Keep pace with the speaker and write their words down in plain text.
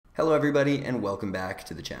Hello everybody and welcome back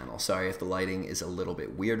to the channel. Sorry if the lighting is a little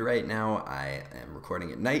bit weird right now. I am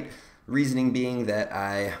recording at night. Reasoning being that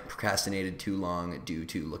I procrastinated too long due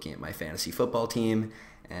to looking at my fantasy football team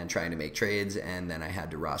and trying to make trades, and then I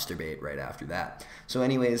had to roster bait right after that. So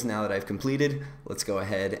anyways, now that I've completed, let's go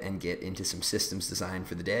ahead and get into some systems design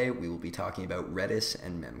for the day. We will be talking about Redis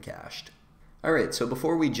and Memcached. Alright, so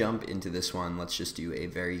before we jump into this one, let's just do a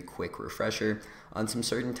very quick refresher on some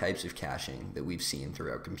certain types of caching that we've seen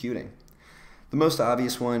throughout computing. The most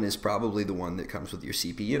obvious one is probably the one that comes with your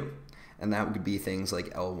CPU, and that would be things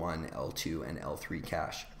like L1, L2, and L3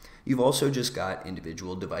 cache. You've also just got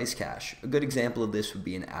individual device cache. A good example of this would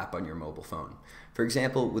be an app on your mobile phone. For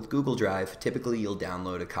example, with Google Drive, typically you'll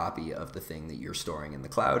download a copy of the thing that you're storing in the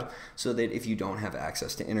cloud so that if you don't have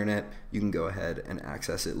access to internet, you can go ahead and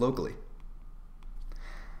access it locally.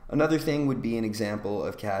 Another thing would be an example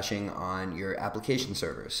of caching on your application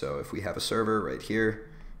server. So if we have a server right here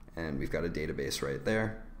and we've got a database right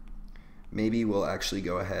there, maybe we'll actually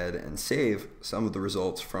go ahead and save some of the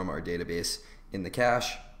results from our database in the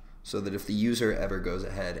cache so that if the user ever goes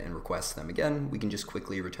ahead and requests them again, we can just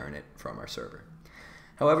quickly return it from our server.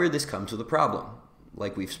 However, this comes with a problem.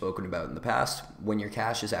 Like we've spoken about in the past, when your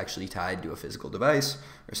cache is actually tied to a physical device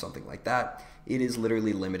or something like that, it is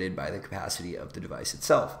literally limited by the capacity of the device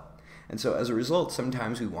itself. And so as a result,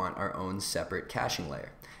 sometimes we want our own separate caching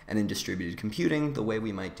layer. And in distributed computing, the way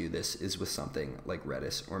we might do this is with something like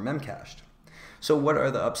Redis or Memcached. So what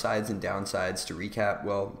are the upsides and downsides to recap?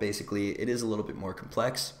 Well, basically it is a little bit more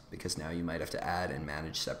complex because now you might have to add and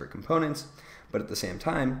manage separate components, but at the same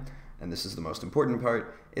time, and this is the most important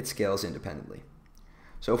part, it scales independently.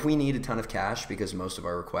 So if we need a ton of cache because most of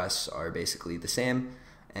our requests are basically the same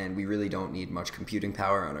and we really don't need much computing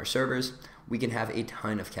power on our servers, we can have a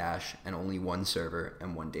ton of cache and only one server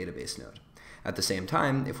and one database node. At the same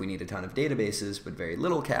time, if we need a ton of databases but very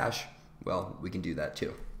little cache, well, we can do that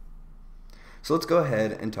too. So let's go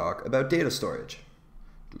ahead and talk about data storage.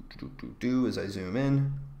 As I zoom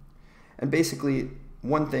in. And basically,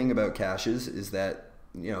 one thing about caches is that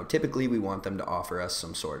typically we want them to offer us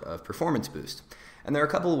some sort of performance boost. And there are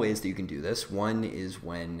a couple of ways that you can do this. One is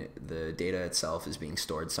when the data itself is being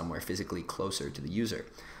stored somewhere physically closer to the user.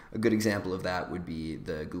 A good example of that would be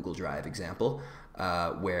the Google Drive example,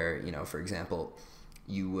 where, for example,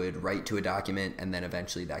 you would write to a document and then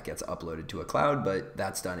eventually that gets uploaded to a cloud, but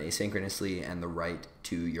that's done asynchronously, and the write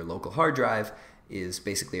to your local hard drive is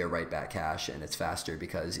basically a write back cache, and it's faster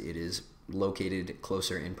because it is located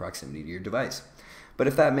closer in proximity to your device. But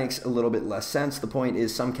if that makes a little bit less sense, the point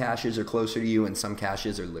is some caches are closer to you and some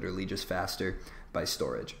caches are literally just faster by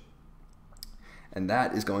storage. And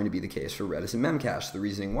that is going to be the case for Redis and Memcached. The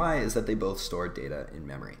reasoning why is that they both store data in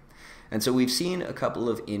memory. And so we've seen a couple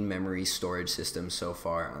of in-memory storage systems so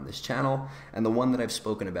far on this channel, and the one that I've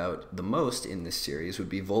spoken about the most in this series would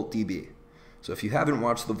be VoltDB. So if you haven't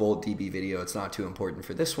watched the VoltDB video, it's not too important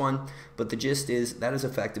for this one, but the gist is that is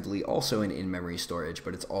effectively also an in-memory storage,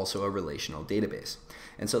 but it's also a relational database.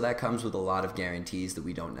 And so that comes with a lot of guarantees that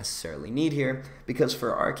we don't necessarily need here, because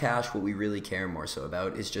for our cache, what we really care more so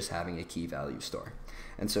about is just having a key value store.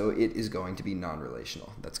 And so it is going to be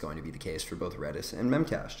non-relational. That's going to be the case for both Redis and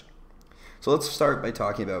Memcached. So let's start by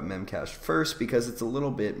talking about Memcached first, because it's a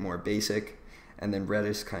little bit more basic, and then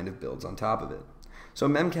Redis kind of builds on top of it. So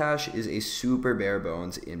Memcached is a super bare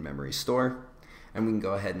bones in-memory store, and we can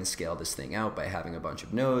go ahead and scale this thing out by having a bunch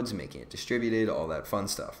of nodes, making it distributed, all that fun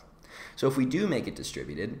stuff. So if we do make it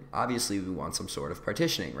distributed, obviously we want some sort of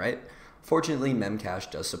partitioning, right? Fortunately,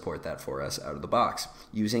 Memcached does support that for us out of the box,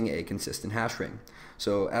 using a consistent hash ring.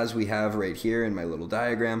 So as we have right here in my little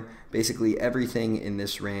diagram, basically everything in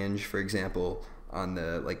this range, for example, on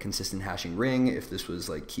the consistent hashing ring, if this was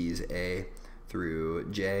like keys A through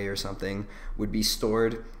J or something, would be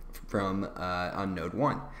stored from on node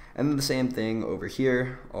 1. And then the same thing over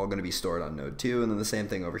here, all going to be stored on node 2, and then the same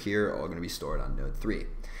thing over here, all going to be stored on node 3.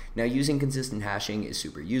 Now using consistent hashing is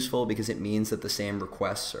super useful because it means that the same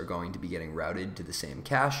requests are going to be getting routed to the same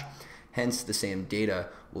cache, hence the same data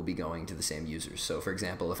will be going to the same users. So for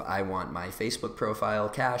example, if I want my Facebook profile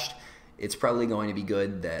cached, it's probably going to be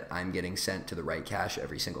good that I'm getting sent to the right cache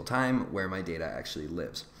every single time where my data actually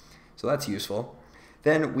lives. So that's useful.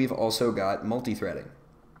 Then we've also got multi-threading.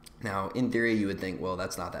 Now, in theory, you would think, well,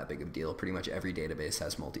 that's not that big of a deal. Pretty much every database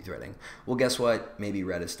has multi-threading. Well, guess what? Maybe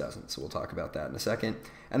Redis doesn't, so we'll talk about that in a second.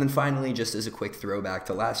 And then finally, just as a quick throwback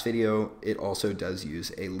to last video, it also does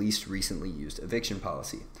use a least recently used eviction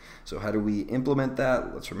policy. So how do we implement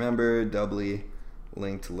that? Let's remember, doubly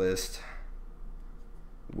linked list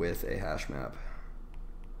with a hash map.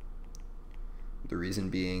 The reason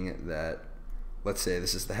being that, let's say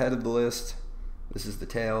this is the head of the list, This is the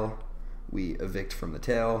tail. We evict from the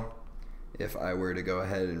tail. If I were to go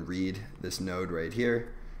ahead and read this node right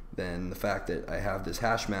here, then the fact that I have this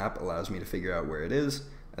hash map allows me to figure out where it is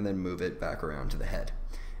and then move it back around to the head.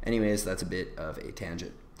 Anyways, that's a bit of a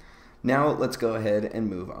tangent. Now let's go ahead and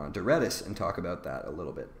move on to Redis and talk about that a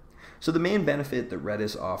little bit. So the main benefit that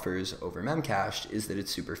Redis offers over Memcached is that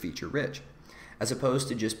it's super feature rich. As opposed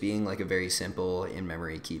to just being like a very simple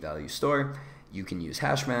in-memory key value store, you can use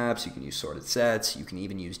hash maps, you can use sorted sets, you can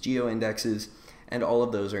even use geo-indexes, and all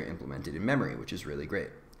of those are implemented in memory, which is really great.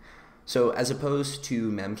 So as opposed to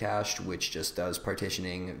Memcached, which just does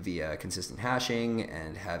partitioning via consistent hashing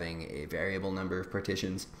and having a variable number of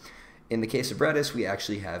partitions, in the case of Redis, we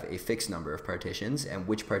actually have a fixed number of partitions, and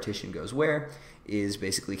which partition goes where is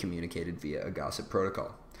basically communicated via a gossip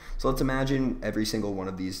protocol. So let's imagine every single one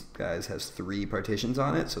of these guys has 3 partitions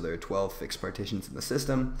on it, so there are 12 fixed partitions in the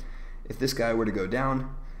system. If this guy were to go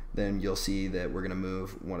down, then you'll see that we're going to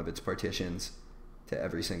move one of its partitions to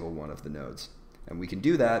every single one of the nodes. And we can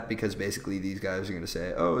do that because basically these guys are going to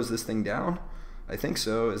say, oh, is this thing down? I think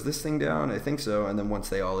so. Is this thing down? I think so. And then once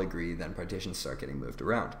they all agree, then partitions start getting moved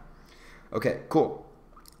around. Okay, cool.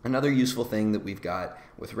 Another useful thing that we've got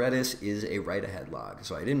with Redis is a write-ahead log.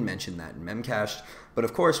 So I didn't mention that in Memcached, but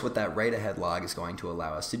of course what that write-ahead log is going to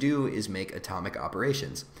allow us to do is make atomic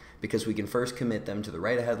operations, because we can first commit them to the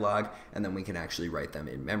write-ahead log, and then we can actually write them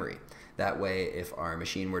in memory. That way, if our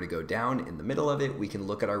machine were to go down in the middle of it, we can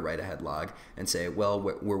look at our write-ahead log and say, well,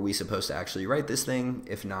 were we supposed to actually write this thing?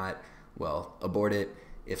 If not, well, abort it.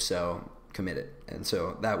 If so, commit it. And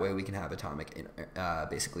so that way we can have atomic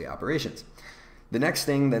basically operations. The next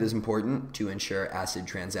thing that is important to ensure ACID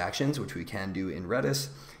transactions, which we can do in Redis,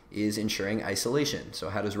 is ensuring isolation. So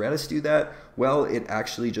how does Redis do that? Well, it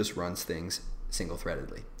actually just runs things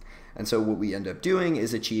single-threadedly. And so what we end up doing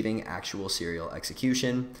is achieving actual serial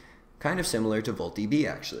execution, kind of similar to VoltDB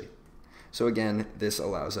actually. So again, this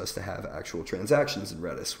allows us to have actual transactions in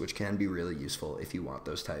Redis, which can be really useful if you want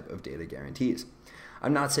those type of data guarantees.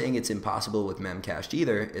 I'm not saying it's impossible with Memcached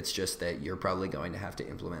either, it's just that you're probably going to have to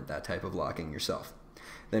implement that type of locking yourself.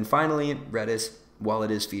 Then finally, Redis, while it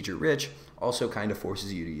is feature rich, also kind of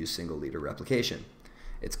forces you to use single leader replication.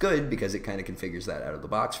 It's good because it kind of configures that out of the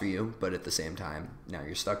box for you, but at the same time, now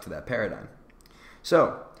you're stuck to that paradigm.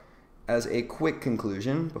 So, as a quick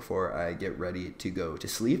conclusion, before I get ready to go to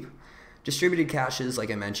sleep, distributed caches,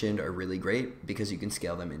 like I mentioned, are really great because you can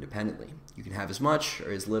scale them independently. You can have as much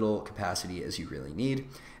or as little capacity as you really need,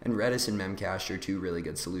 and Redis and Memcached are 2 really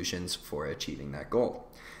good solutions for achieving that goal.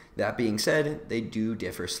 That being said, they do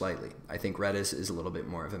differ slightly. I think Redis is a little bit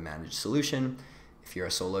more of a managed solution. If you're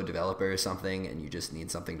a solo developer or something and you just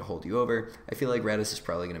need something to hold you over, I feel like Redis is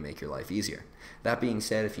probably going to make your life easier. That being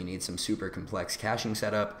said, if you need some super complex caching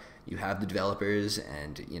setup, you have the developers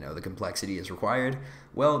and the complexity is required,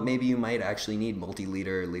 well, maybe you might actually need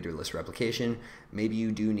multi-leader, leaderless replication. Maybe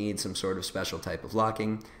you do need some sort of special type of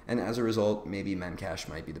locking, and as a result, maybe Memcached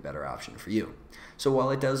might be the better option for you. So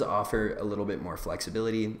while it does offer a little bit more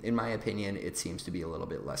flexibility, in my opinion, it seems to be a little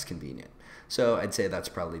bit less convenient. So I'd say that's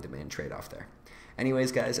probably the main trade-off there.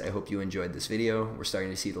 Anyways, guys, I hope you enjoyed this video. We're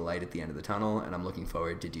starting to see the light at the end of the tunnel, and I'm looking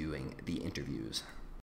forward to doing the interviews.